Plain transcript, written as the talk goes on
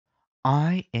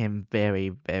I am very,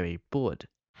 very bored.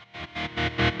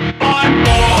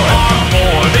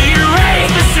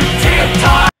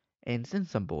 And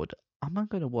since I'm bored, I'm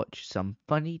going to watch some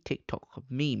funny TikTok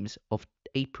memes of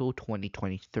April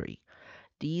 2023.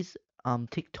 These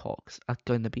TikToks are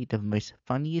going to be the most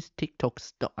funniest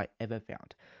TikToks that I ever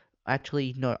found.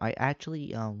 Actually, no, I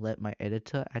actually let my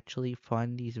editor actually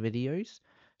find these videos.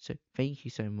 So thank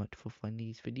you so much for finding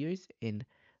these videos, and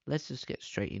let's just get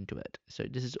straight into it. So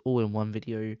this is all in one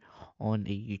video on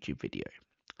a YouTube video.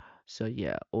 So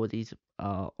yeah, all these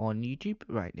are on YouTube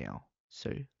right now.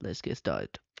 So let's get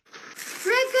started.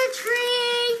 Trick or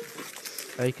treat!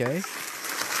 Okay.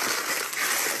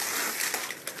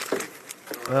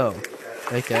 Oh.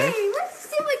 Okay. Hey, let's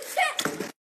see what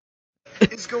cat.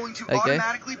 Is going to Okay.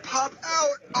 automatically pop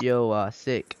out. You are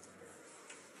sick.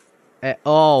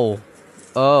 Oh.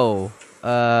 Oh.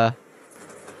 Well,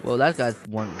 that guy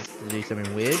wants to do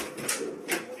something weird.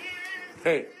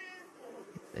 Hey.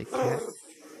 The cat.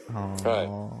 Hi.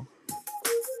 Oh.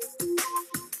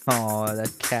 Oh,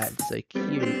 that cat's so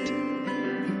cute.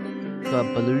 Got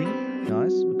a balloon.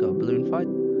 Nice. We got a balloon fight.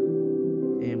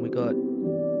 And we got.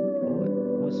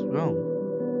 What's wrong?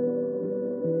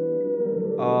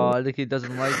 Oh, the kid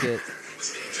doesn't like it.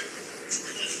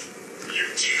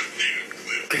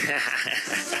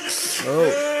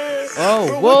 Oh.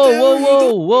 Oh, whoa, whoa,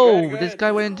 whoa, whoa! Go This ahead.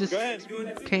 guy went and just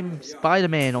became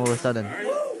Spider-Man all of a sudden. Hey,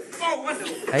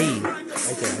 okay, I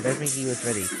don't think he was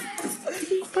ready. Did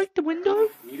he break the window?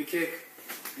 You need a kick.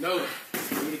 No. You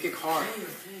need to kick hard.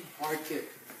 Hard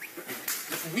kick.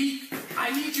 It's weak. I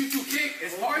need you to kick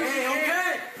as hard as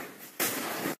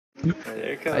you can.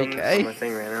 There it comes. Okay. My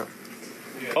thing ran out.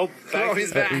 Oh, back.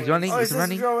 he's back. He's running, he's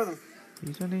running. With him.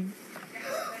 He's running.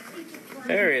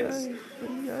 There he is.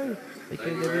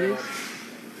 Okay, there he is.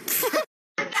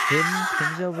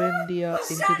 Himself in the,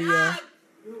 into the,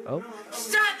 oh.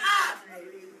 Shut up!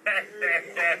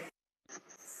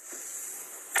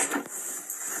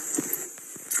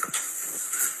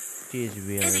 She has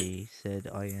really said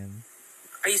I am.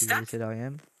 Are you She stuck? really said I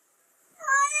am.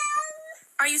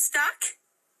 Are you stuck?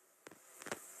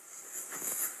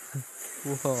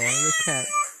 Whoa, the cat.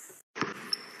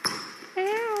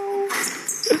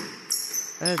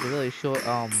 That is a really short,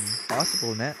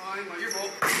 basketball net. Fine, well, you're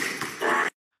both.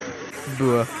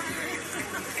 Bruh.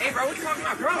 Hey, bro, what you talking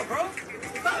about, bro?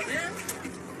 What's up, man?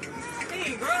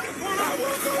 Hey, bro, what's going on?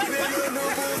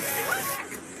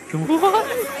 What?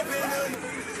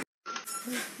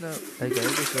 No, okay,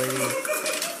 this lady.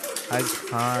 I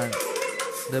can't.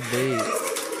 The beat.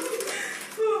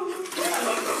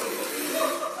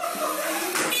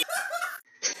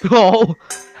 Oh,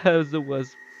 that was the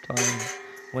worst time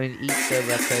when eat the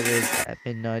leftovers at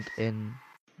midnight and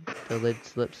the lid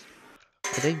slips.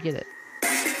 I didn't get it.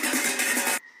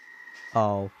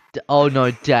 Oh, oh no,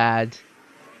 Dad.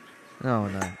 No,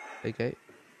 no. Okay.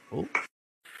 Oh,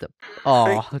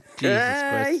 oh, Jesus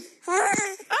Christ.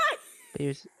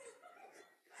 Beers.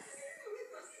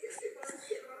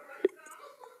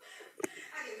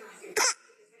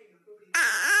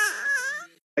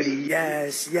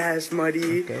 Yes,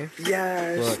 Muddy. Okay.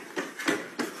 Yes. What?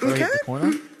 Where is the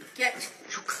corner? Get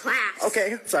to class.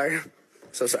 Okay, sorry.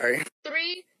 So sorry.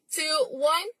 3, 2,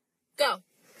 1, go.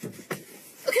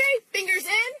 Okay, fingers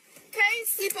in. Okay,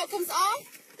 seatbelt comes off.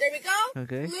 There we go.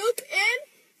 Okay. Loop in.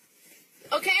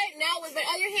 Okay, now with my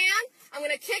other hand, I'm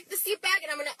gonna kick the seat back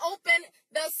and I'm gonna open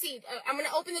the seat. I'm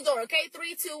gonna open the door. Okay,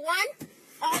 3, 2, 1.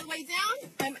 All the way down.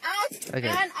 I'm out. Okay.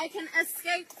 And I can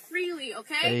escape freely.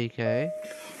 Okay. Okay.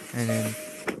 And then,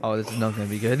 oh, this is not gonna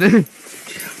be good. 2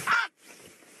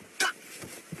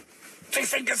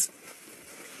 fingers.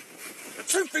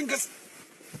 2 fingers.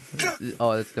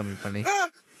 Oh, that's gonna be funny.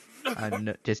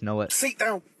 I just know it. Sit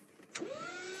down.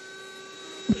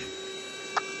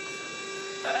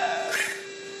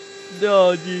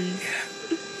 No, geez.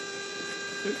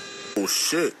 Oh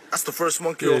shit, that's the first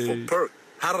monkey off a perk.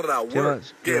 How did that Too work?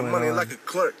 much Getting going money on. like a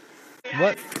clerk.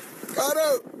 What? Got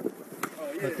up.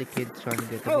 But the kid's trying to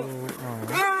get the ball. Oh.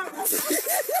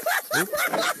 Oops.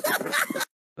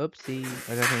 Oopsie.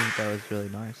 I don't think that was really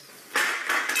nice.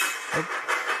 Oh.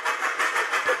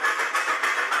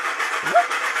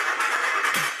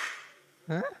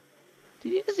 Huh?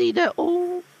 Did you just eat that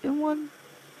all in one?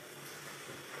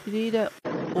 Did you eat that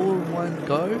all in one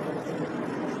go?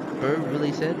 Bro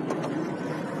really said?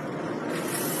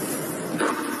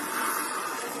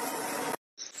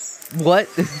 What?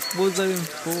 What was that even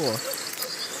for?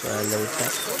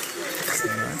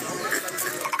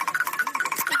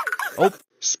 Oh!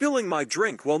 Spilling my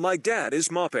drink while my dad is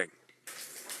mopping.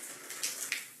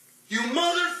 You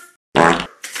mother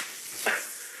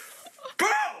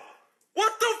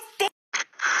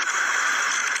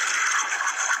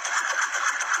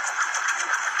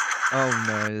Oh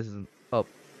no, this isn't. Oh,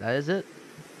 that is it?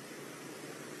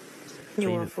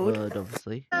 You want food? Word,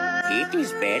 obviously. It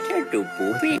is better to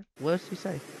poop in. What else did you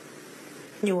say?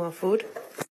 You want food?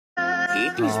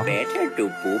 It is better to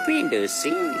poop in the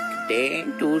sink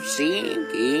than to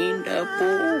sink in the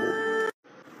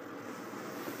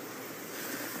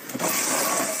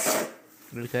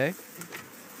pool. Okay.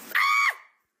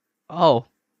 Oh.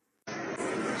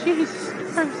 Jesus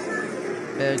Christ.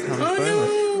 There comes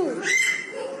bonus.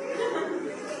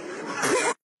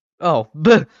 Oh,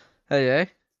 buh. Okay.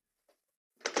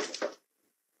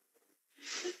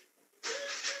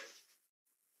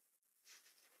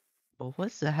 What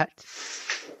was that?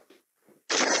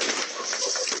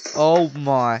 Oh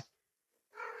my.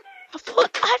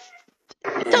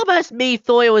 Dumbass me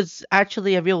thought it was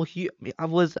actually a real I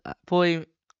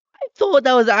thought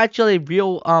that was actually a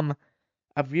real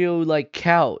like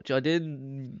couch. I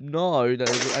didn't know that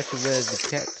it was actually where the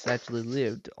cats actually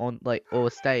lived on like or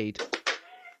stayed.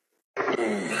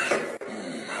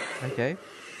 Okay.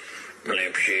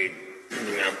 Lampshade.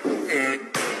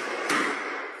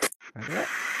 Okay.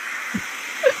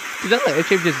 Did that like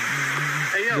actually just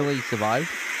really survive?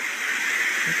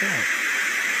 What's that?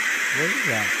 What is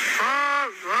that?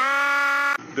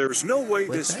 There's no way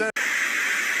What's this that?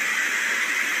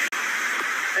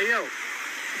 Hey yo.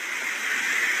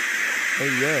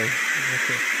 Hey yo.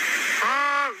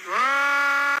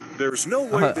 There's no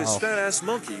way this oh. fat ass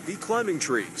monkey be climbing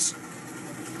trees.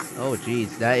 Oh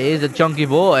jeez, that is a chunky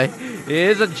boy. He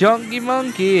is a chunky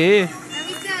monkey. I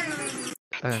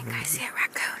think I see a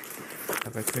raccoon. A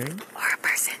raccoon? Or a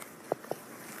person.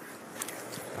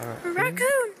 A A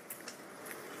raccoon.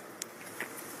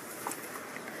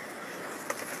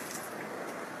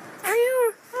 Are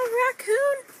you a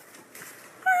raccoon?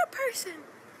 Or a person?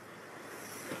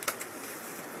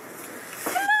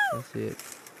 Let's see it.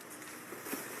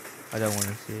 I don't want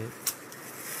to see it.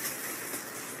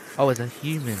 Oh, it's a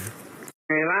human.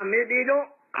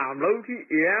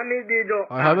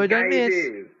 I hope I don't miss.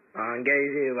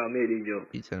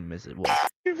 He's gonna miss it. What?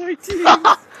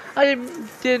 I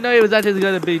didn't know he was actually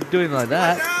gonna be doing like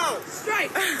that. No!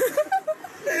 Strike!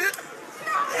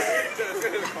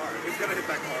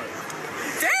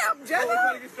 Damn,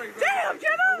 Jenna! Damn,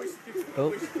 Jenna!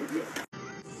 Oh.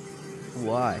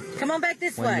 Why? Come on back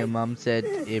this When your mum said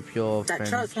if your That friend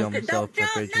truck's gonna jumps get- off the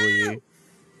don't bridge, jump, will no! you?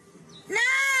 No!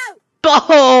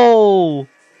 Oh!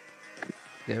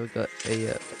 There we got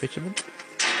a fisherman.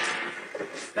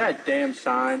 That damn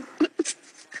sign.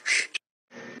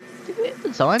 Did we have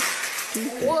the sign?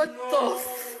 What the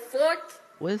fuck?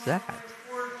 What is that?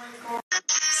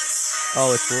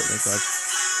 Oh, it's Fortnite, guys.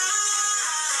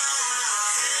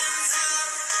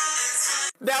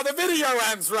 Now the video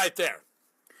ends right there.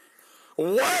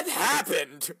 What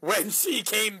happened when she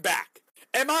came back?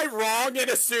 Am I wrong in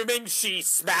assuming she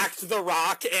smacked the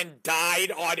rock and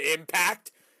died on impact?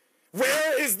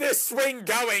 Where is this swing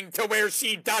going to where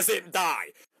she doesn't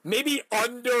die? Maybe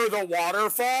under the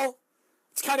waterfall?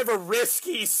 It's kind of a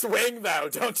risky swing though,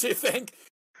 don't you think?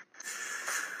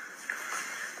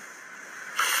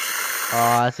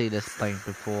 Oh, I've seen this plane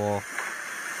before.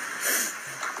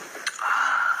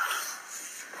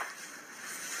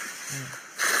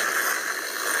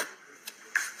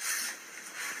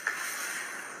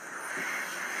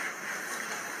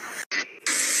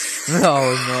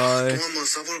 Oh no.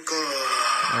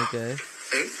 Okay.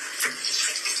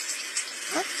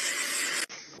 What?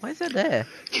 Why is that there?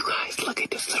 You guys, look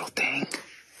at this little thing.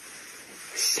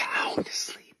 Sound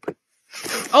asleep.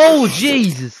 Oh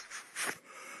Jesus!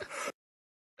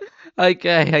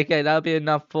 Okay, that'll be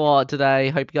enough for today.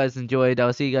 Hope you guys enjoyed.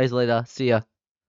 I'll see you guys later. See ya.